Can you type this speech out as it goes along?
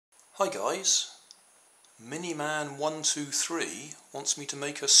Hi guys, Miniman123 wants me to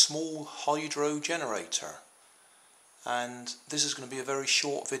make a small hydro generator, and this is going to be a very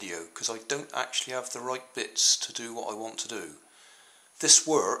short video because I don't actually have the right bits to do what I want to do. This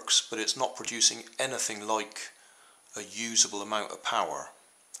works, but it's not producing anything like a usable amount of power.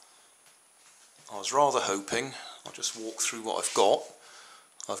 I was rather hoping, I'll just walk through what I've got.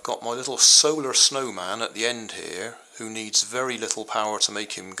 I've got my little solar snowman at the end here, who needs very little power to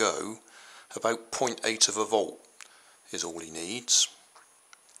make him go. About 0.8 of a volt is all he needs.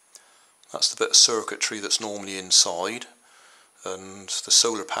 That's the bit of circuitry that's normally inside, and the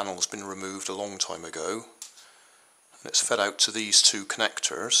solar panel's been removed a long time ago. And it's fed out to these two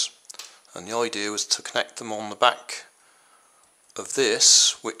connectors, and the idea was to connect them on the back of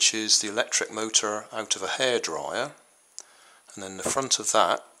this, which is the electric motor out of a hairdryer. And then the front of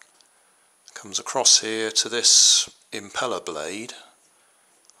that comes across here to this impeller blade,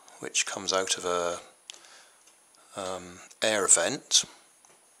 which comes out of a air vent,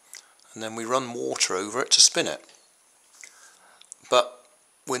 and then we run water over it to spin it. But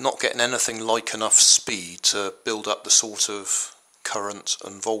we're not getting anything like enough speed to build up the sort of current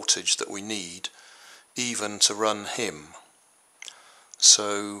and voltage that we need even to run him.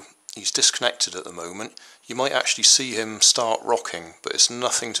 So he's disconnected at the moment. You might actually see him start rocking, but it's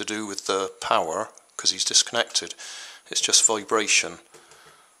nothing to do with the power because he's disconnected. It's just vibration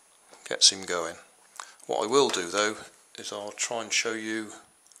gets him going. What I will do though is I'll try and show you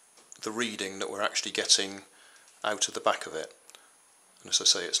the reading that we're actually getting out of the back of it. And as I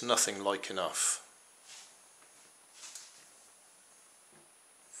say, it's nothing like enough.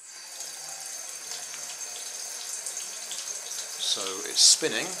 So it's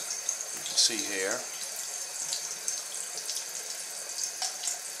spinning, you can see here.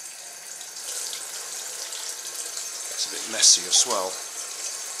 It's a bit messy as well.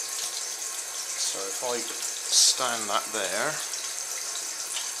 So if I stand that there,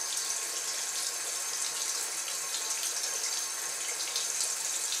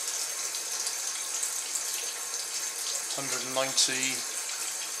 (190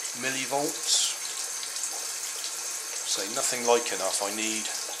 millivolts). Say nothing like enough. I need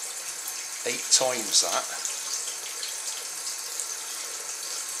 8 times that.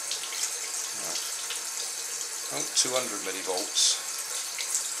 Oh, 200 millivolts.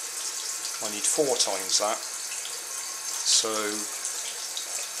 I need 4 times that. So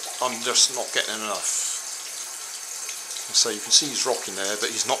I'm just not getting enough. So you can see he's rocking there, but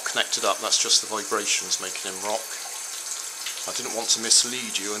he's not connected up. That's just the vibrations making him rock. I didn't want to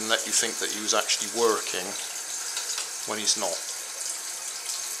mislead you and let you think that he was actually working when he's not.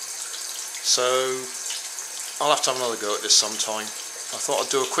 So I'll have to have another go at this sometime. I thought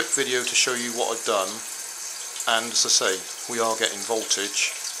I'd do a quick video to show you what I've done, and as I say, we are getting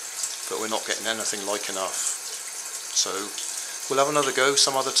voltage, but we're not getting anything like enough. So we'll have another go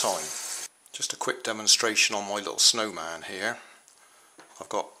some other time. Just a quick demonstration on my little snowman here. I've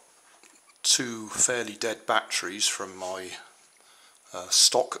got 2 fairly dead batteries from my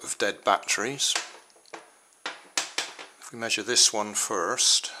stock of dead batteries. If we measure this one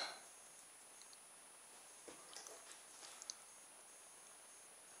first,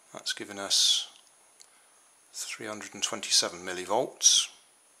 that's giving us 327 millivolts.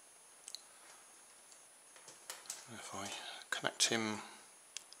 If I connect him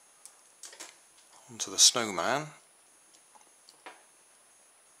onto the snowman,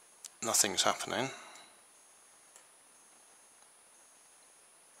 nothing's happening.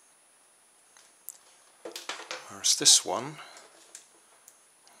 Whereas this one,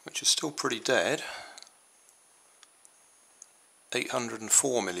 which is still pretty dead,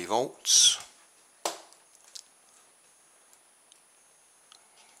 804 millivolts.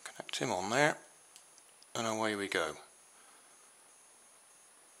 Connect him on there, and away we go.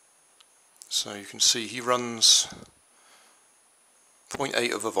 So you can see he runs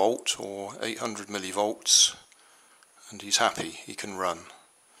 0.8 of a volt, or 800 millivolts, and he's happy, he can run.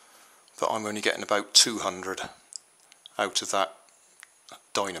 But I'm only getting about 200 out of that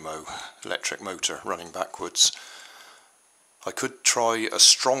dynamo, electric motor running backwards. I could try a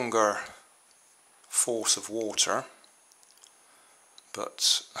stronger force of water,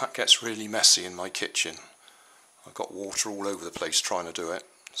 but that gets really messy in my kitchen. I've got water all over the place trying to do it.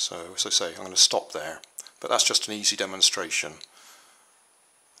 So as I say, I'm going to stop there. But that's just an easy demonstration.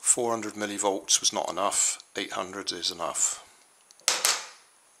 400 millivolts was not enough, 800 is enough.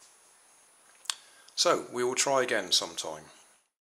 So we will try again sometime.